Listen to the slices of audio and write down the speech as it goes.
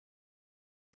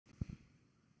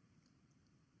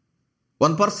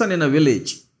One person in a village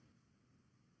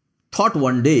thought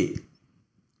one day,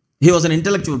 he was an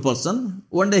intellectual person,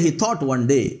 one day he thought one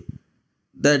day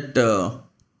that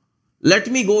let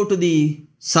me go to the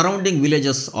surrounding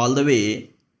villages all the way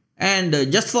and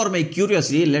just for my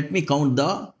curiosity, let me count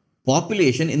the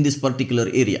population in this particular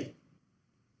area.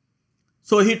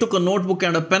 So he took a notebook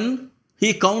and a pen. He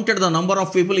counted the number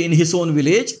of people in his own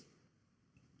village.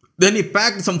 Then he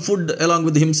packed some food along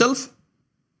with himself.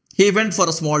 He went for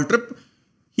a small trip.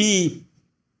 He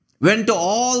went to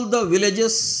all the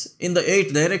villages in the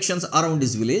 8 directions around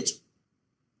his village.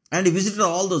 And he visited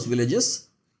all those villages.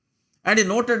 And he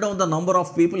noted down the number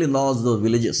of people in all those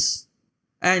villages.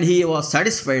 And he was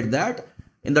satisfied that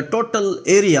in the total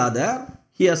area there,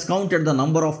 he has counted the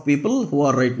number of people who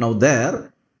are right now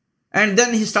there. And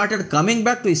then he started coming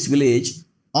back to his village.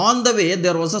 On the way,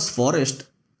 there was a forest.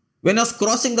 When he was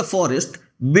crossing the forest,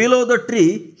 below the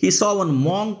tree, he saw one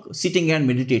monk sitting and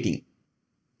meditating.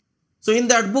 So in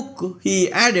that book,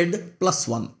 he added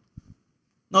 +1.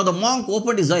 Now the monk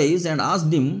opened his eyes and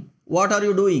asked him, "What are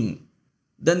you doing?"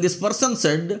 Then this person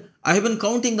said, "I have been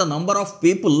counting the number of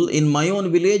people in my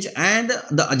own village and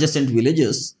the adjacent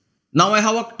villages. Now I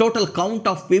have a total count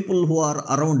of people who are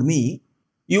around me.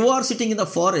 You are sitting in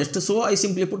the forest, so I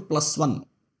simply put +1.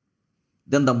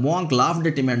 Then the monk laughed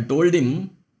at him and told him,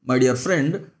 "My dear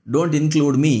friend, don't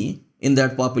include me in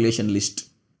that population list."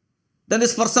 Then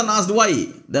this person asked why.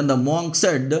 Then the monk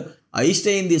said, "I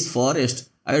stay in this forest.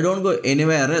 I don't go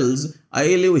anywhere else. I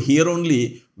live here only.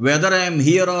 Whether I am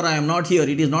here or I am not here,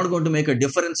 it is not going to make a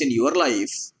difference in your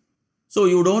life. So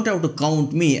you don't have to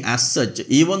count me as such.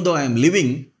 Even though I am living,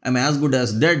 I am as good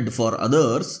as dead for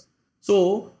others. So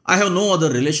I have no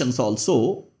other relations also.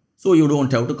 So you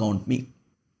don't have to count me."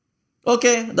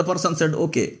 Okay, the person said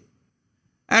okay.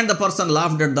 And the person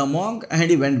laughed at the monk and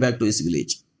he went back to his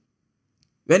village.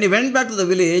 When he went back to the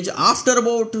village, after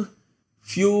about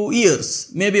few years,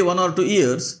 maybe 1 or 2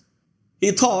 years,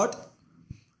 he thought,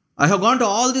 "I have gone to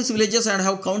all these villages and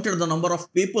have counted the number of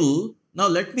people. Now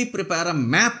let me prepare a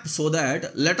map so that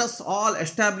let us all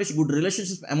establish good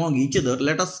relationships among each other.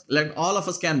 Let all of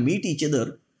us can meet each other.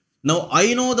 Now I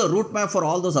know the route map for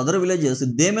all those other villages.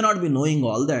 They may not be knowing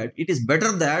all that. It is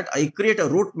better that I create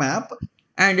a route map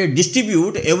and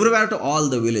distribute everywhere to all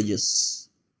the villages."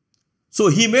 So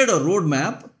he made a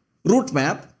route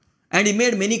map, and he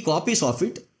made many copies of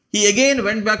it. He again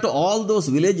went back to all those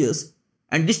villages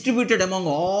and distributed among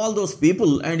all those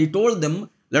people, and he told them,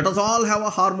 "Let us all have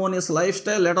a harmonious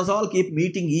lifestyle. Let us all keep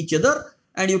meeting each other,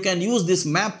 and you can use this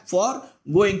map for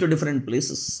going to different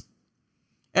places."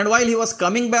 And while he was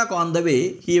coming back on the way,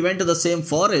 he went to the same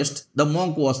forest. The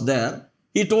monk was there.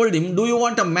 He told him, "Do you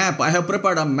want a map? I have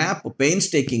prepared a map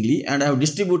painstakingly and I have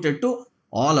distributed to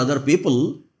all other people.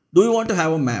 Do you want to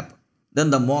have a map?" Then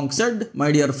the monk said, "My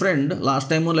dear friend, last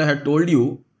time only I had told you,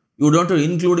 you don't have to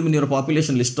include me in your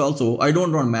population list also. I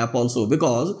don't want map also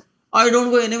because I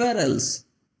don't go anywhere else.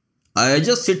 I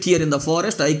just sit here in the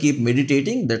forest. I keep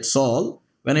meditating. That's all.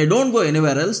 When I don't go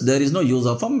anywhere else, there is no use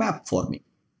of a map for me."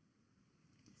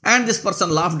 And this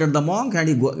person laughed at the monk and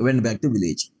he went back to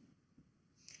village.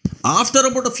 After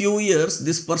about a few years,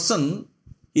 this person,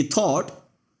 he thought,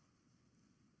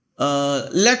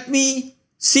 let me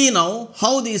see now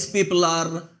how these people are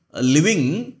living,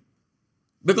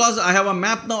 because I have a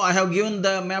map now, I have given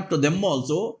the map to them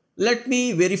also. Let me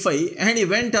verify. And he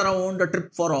went around a trip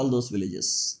for all those villages.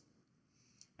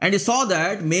 And he saw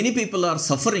that many people are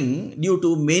suffering due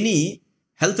to many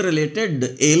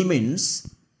health-related ailments.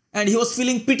 And he was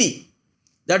feeling pity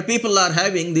that people are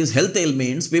having these health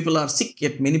ailments, people are sick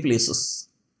at many places.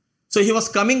 So he was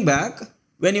coming back.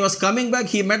 When he was coming back,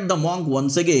 he met the monk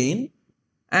once again.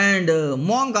 And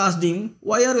monk asked him,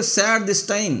 "Why are you sad this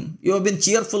time? You have been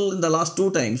cheerful in the last 2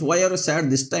 times. Why are you sad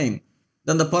this time?"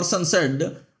 Then the person said,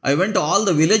 "I went to all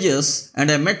the villages and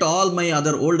I met all my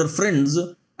other older friends.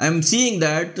 I am seeing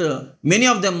that many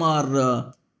of them are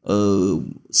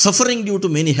suffering due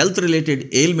to many health-related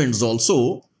ailments also.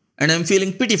 And I am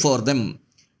feeling pity for them.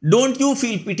 Don't you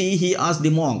feel pity?" he asked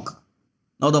the monk.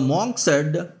 Now the monk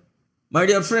said, "My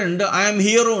dear friend, I am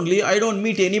here only. I don't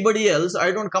meet anybody else. I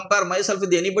don't compare myself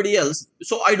with anybody else.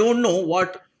 So I don't know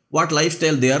what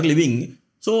lifestyle they are living.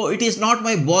 So it is not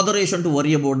my botheration to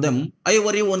worry about them. I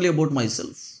worry only about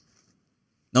myself."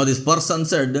 Now this person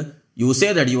said, "You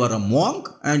say that you are a monk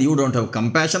and you don't have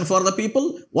compassion for the people.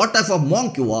 What type of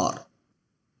monk you are?"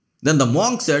 Then the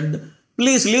monk said,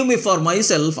 "Please leave me for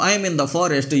myself. I am in the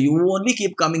forest. You only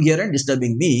keep coming here and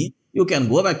disturbing me. You can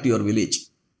go back to your village."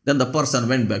 Then the person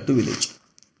went back to village.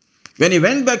 When he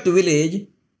went back to village,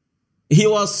 he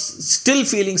was still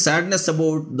feeling sadness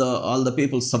about all the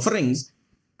people's sufferings.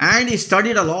 and he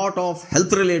studied a lot of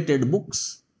health related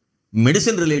books,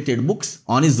 medicine related books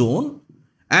on his own,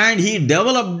 and he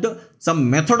developed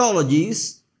some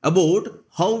methodologies about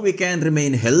how we can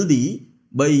remain healthy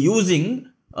by using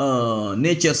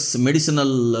nature's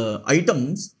medicinal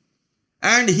items.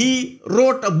 And he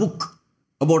wrote a book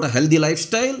about a healthy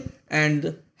lifestyle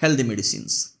and healthy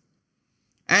medicines.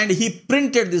 And he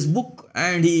printed this book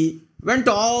and he went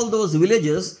to all those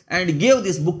villages and gave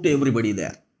this book to everybody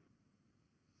there.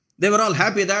 They were all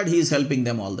happy that he is helping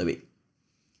them all the way.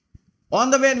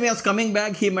 On the way, when he was coming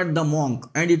back, he met the monk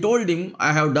and he told him,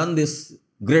 I have done this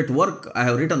great work. I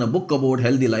have written a book about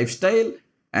healthy lifestyle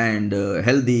and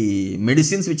healthy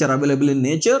medicines which are available in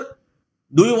nature.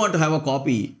 Do you want to have a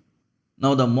copy?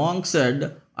 Now the monk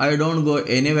said, I don't go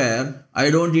anywhere. I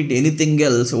don't eat anything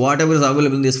else. Whatever is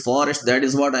available in this forest, that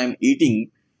is what I am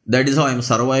eating. That is how I am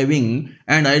surviving.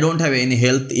 And I don't have any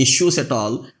health issues at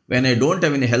all. When I don't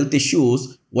have any health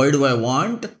issues, why do I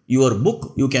want your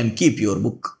book? You can keep your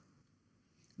book.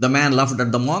 The man laughed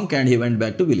at the monk and he went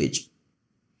back to village.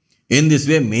 In this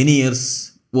way, many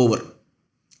years over.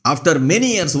 After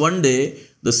many years, one day,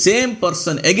 the same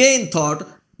person again thought,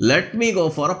 let me go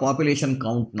for a population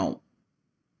count now.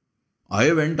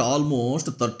 I went almost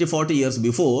 30-40 years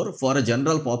before for a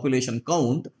general population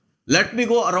count. Let me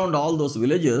go around all those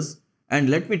villages and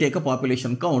let me take a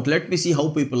population count. Let me see how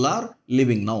people are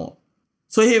living now.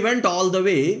 So he went all the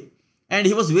way and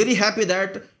he was very happy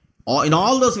that in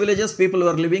all those villages, people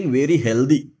were living very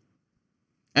healthy.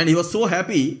 And he was so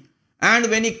happy. And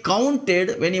when he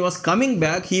counted, when he was coming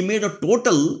back, he made a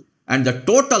total and the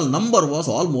total number was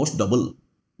almost double.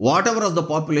 Whatever was the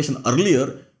population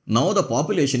earlier, now the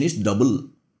population is double.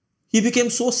 He became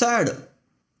so sad.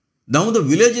 Now the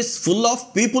village is full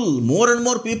of people, more and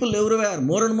more people everywhere,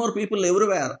 more and more people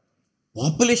everywhere.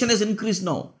 Population has increased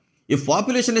now. If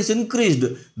population is increased,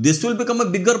 this will become a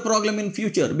bigger problem in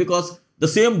future because the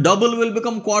same double will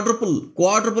become quadruple,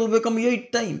 quadruple will become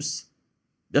 8 times.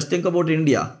 Just think about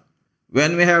India.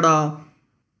 When we had a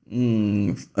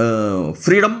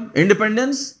freedom,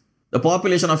 independence, the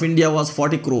population of India was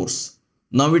 40 crores.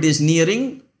 Now it is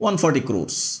nearing 140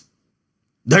 crores.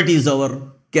 That is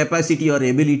our capacity or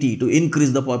ability to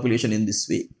increase the population in this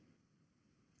way.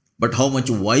 But how much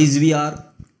wise we are,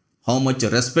 how much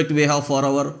respect we have for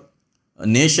our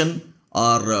nation,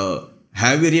 or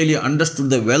have we really understood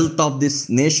the wealth of this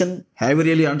nation? Have we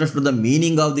really understood the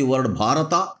meaning of the word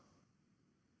Bharata?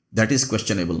 That is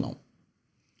questionable now.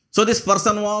 So this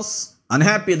person was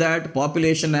unhappy that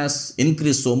population has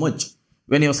increased so much.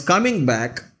 When he was coming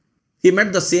back, he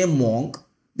met the same monk.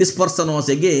 This person was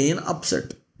again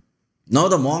upset. Now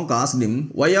the monk asked him,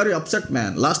 why are you upset,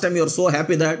 man? Last time you were so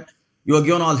happy that you have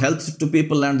given all health to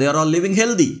people and they are all living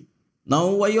healthy. Now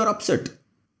why you are upset?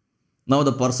 Now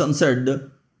the person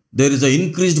said, there is an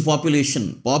increased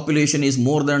population. Population is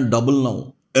more than double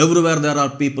now. Everywhere there are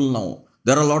people now.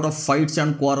 There are a lot of fights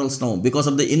and quarrels now because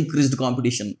of the increased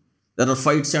competition. There are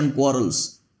fights and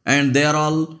quarrels and they are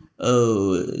all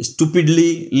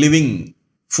stupidly living,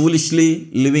 foolishly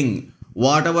living.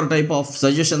 Whatever type of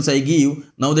suggestions I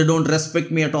give, now they don't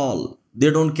respect me at all. They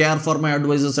don't care for my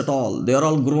advices at all. They are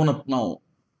all grown up now.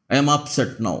 I am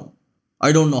upset now.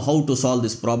 I don't know how to solve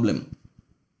this problem.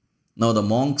 Now the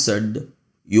monk said,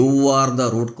 you are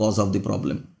the root cause of the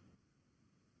problem.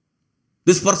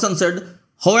 This person said,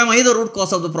 how am I the root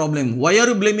cause of the problem? Why are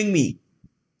you blaming me?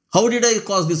 How did I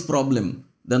cause this problem?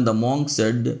 Then the monk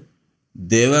said,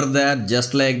 they were there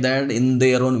just like that in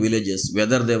their own villages.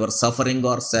 Whether they were suffering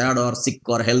or sad or sick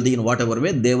or healthy in whatever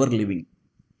way, they were living.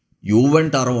 You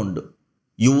went around.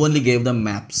 You only gave them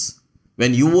maps.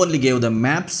 When you only gave them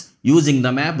maps, using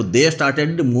the map, they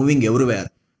started moving everywhere.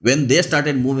 When they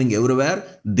started moving everywhere,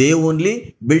 they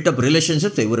only built up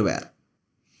relationships everywhere.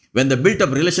 When they built up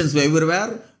relationships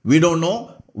everywhere, we don't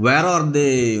know where are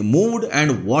they moved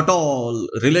and what all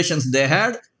relations they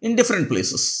had in different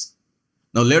places.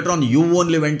 Now later on, you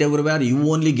only went everywhere.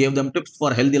 You only gave them tips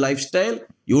for healthy lifestyle.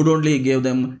 You only gave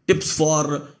them tips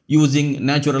for using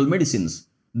natural medicines.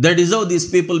 That is how these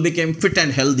people became fit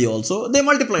and healthy also. They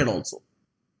multiplied also.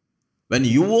 When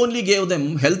you only gave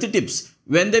them healthy tips,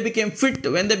 when they became fit,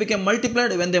 when they became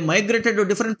multiplied, when they migrated to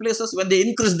different places, when they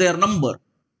increased their number.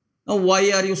 Now why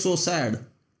are you so sad?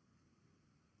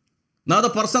 Now the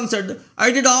person said,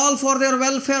 I did all for their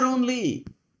welfare only.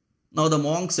 Now the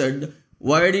monk said,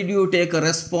 why did you take a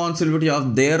responsibility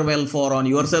of their welfare on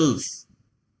yourself?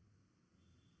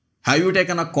 Have you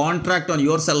taken a contract on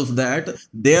yourself that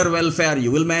their welfare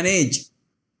you will manage?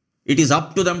 It is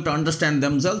up to them to understand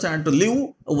themselves and to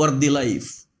live a worthy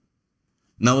life.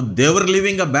 Now they were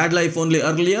living a bad life only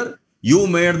earlier. You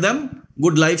made them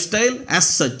good lifestyle as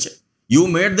such. You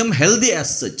made them healthy as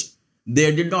such. They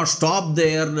did not stop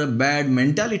their bad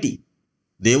mentality.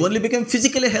 They only became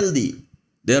physically healthy.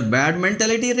 Their bad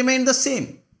mentality remained the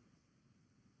same.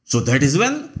 So that is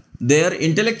when their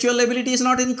intellectual ability is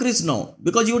not increased now,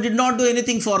 because you did not do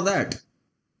anything for that.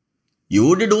 You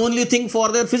did only think for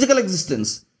their physical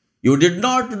existence. You did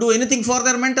not do anything for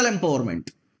their mental empowerment.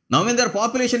 Now when their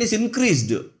population is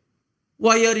increased,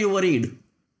 why are you worried?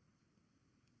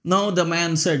 Now the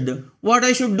man said, what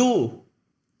I should do?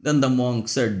 Then the monk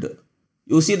said,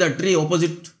 you see the tree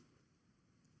opposite?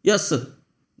 Yes,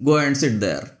 go and sit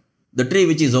there. The tree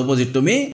which is opposite to me,